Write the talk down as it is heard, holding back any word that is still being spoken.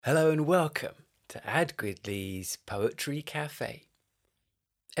Hello and welcome to Ad Gridley's Poetry Cafe,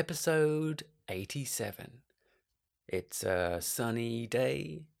 episode 87. It's a sunny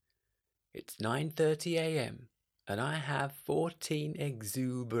day, it's 9:30 a.m., and I have 14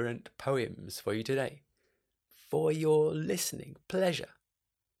 exuberant poems for you today, for your listening pleasure.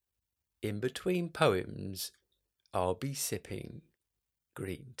 In between poems, I'll be sipping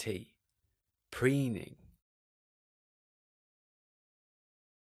green tea, preening.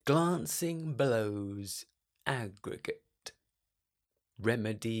 Glancing bellows aggregate,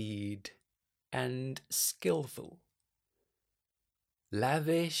 remedied and skilful,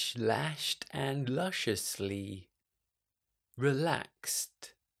 lavish, lashed and lusciously,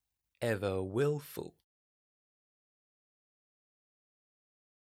 relaxed, ever wilful.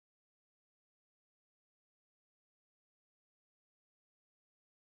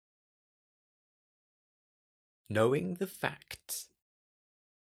 Knowing the facts.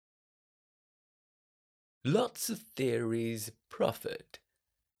 Lots of theories proffered.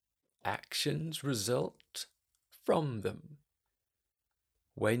 Actions result from them.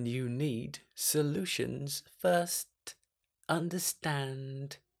 When you need solutions, first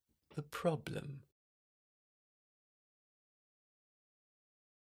understand the problem.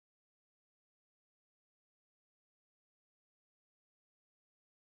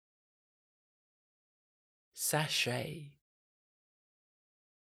 Sachet.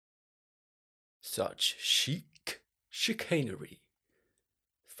 Such chic chicanery.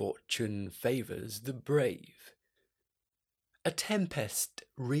 Fortune favours the brave. A tempest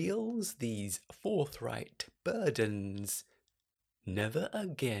reels these forthright burdens, never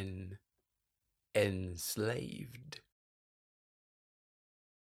again enslaved.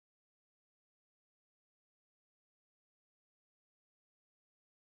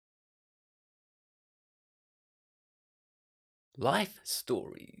 Life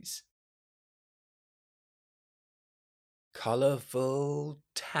stories. Colourful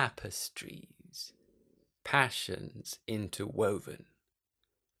tapestries, passions interwoven.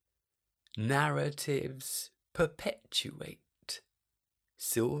 Narratives perpetuate,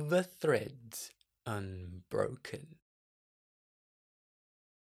 silver threads unbroken.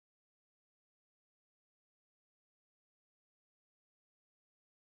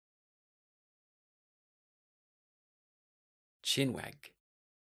 Chinwag.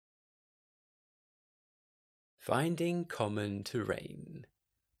 Finding common terrain,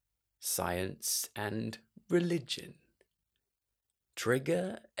 science and religion.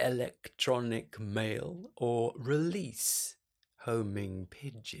 Trigger electronic mail or release homing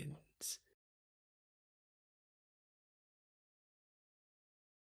pigeons.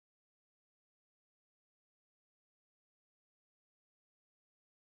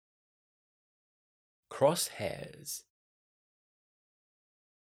 Crosshairs.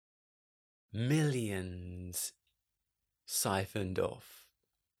 Millions siphoned off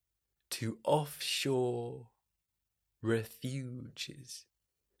to offshore refuges.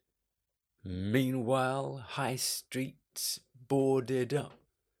 Meanwhile, high streets boarded up.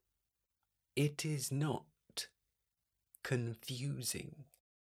 It is not confusing.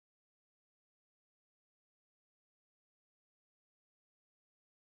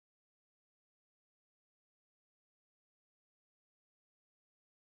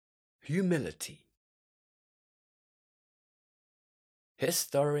 Humility.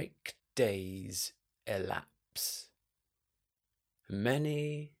 Historic days elapse.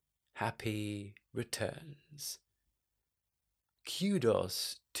 Many happy returns.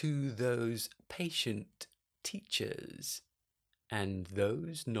 Kudos to those patient teachers and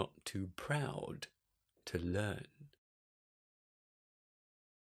those not too proud to learn.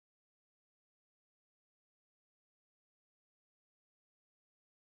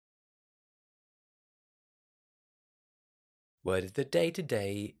 Word of the day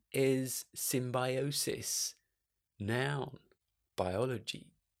today is symbiosis. Noun, biology.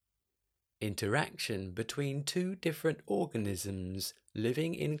 Interaction between two different organisms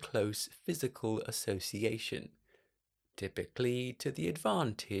living in close physical association, typically to the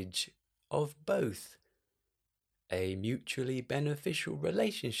advantage of both. A mutually beneficial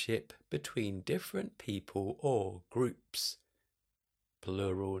relationship between different people or groups.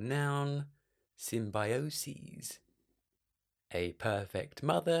 Plural noun, symbioses. A perfect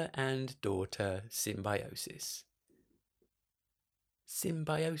mother and daughter symbiosis.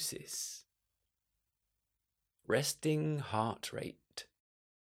 Symbiosis. Resting heart rate.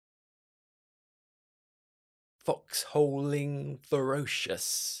 Foxholing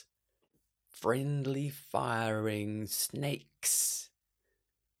ferocious. Friendly firing snakes.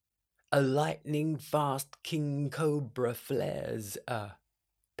 A lightning fast king cobra flares a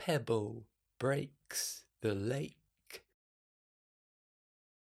pebble breaks the lake.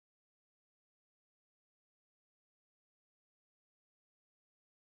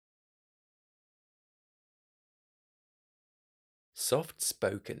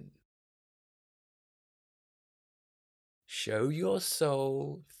 Soft-spoken. Show your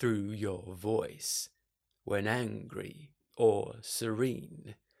soul through your voice when angry or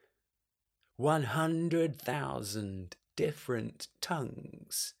serene. 100,000 different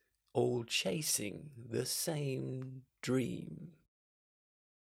tongues, all chasing the same dream.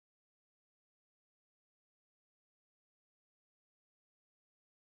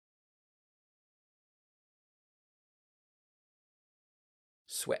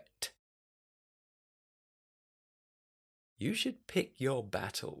 Sweat. You should pick your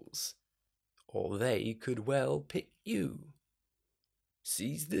battles, or they could well pick you.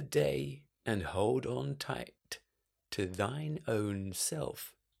 Seize the day and hold on tight, to thine own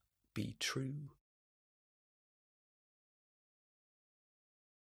self be true.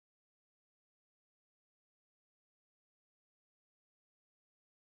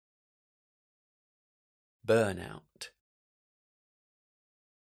 Burnout.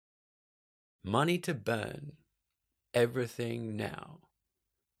 Money to burn, everything now,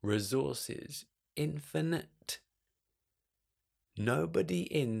 resources infinite. Nobody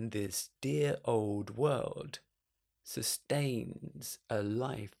in this dear old world sustains a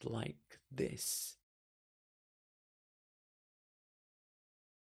life like this.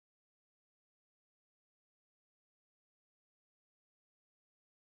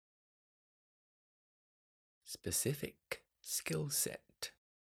 Specific skill set.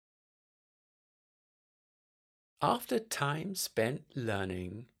 After time spent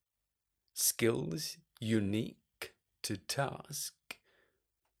learning skills unique to task,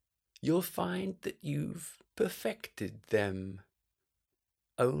 you'll find that you've perfected them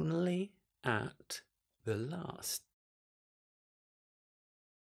only at the last.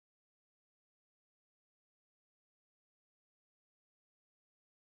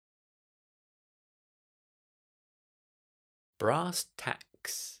 Brass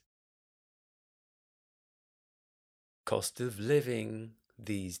tacks. Cost of living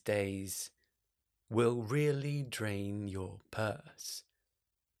these days will really drain your purse.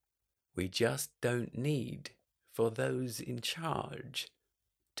 We just don't need for those in charge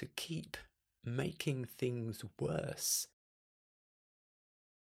to keep making things worse.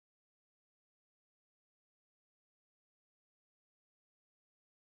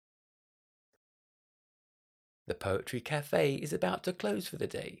 The Poetry Cafe is about to close for the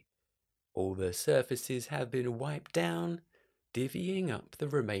day. All the surfaces have been wiped down, divvying up the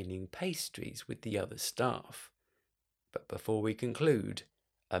remaining pastries with the other staff. But before we conclude,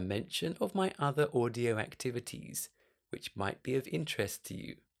 a mention of my other audio activities, which might be of interest to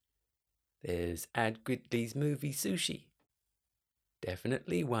you. There's Ad Gridley's movie Sushi.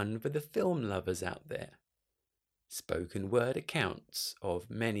 Definitely one for the film lovers out there. Spoken word accounts of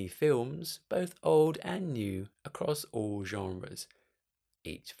many films, both old and new, across all genres.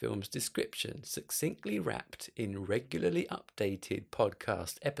 Each film's description succinctly wrapped in regularly updated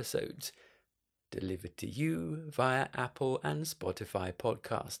podcast episodes, delivered to you via Apple and Spotify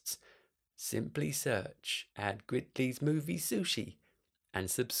podcasts. Simply search Ad Gridley's movie Sushi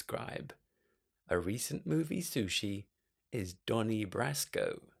and subscribe. A recent movie Sushi is Donnie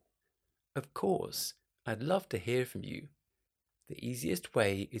Brasco. Of course, I'd love to hear from you. The easiest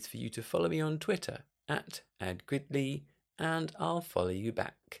way is for you to follow me on Twitter at @AdGridley, and I'll follow you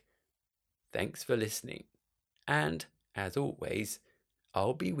back. Thanks for listening, and as always,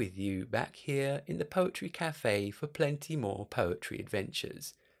 I'll be with you back here in the Poetry Cafe for plenty more poetry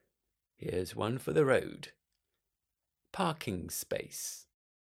adventures. Here's one for the road. Parking space.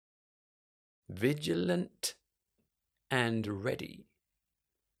 Vigilant and ready.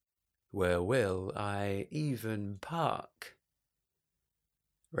 Where will I even park?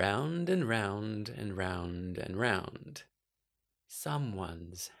 Round and round and round and round.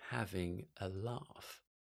 Someone's having a laugh.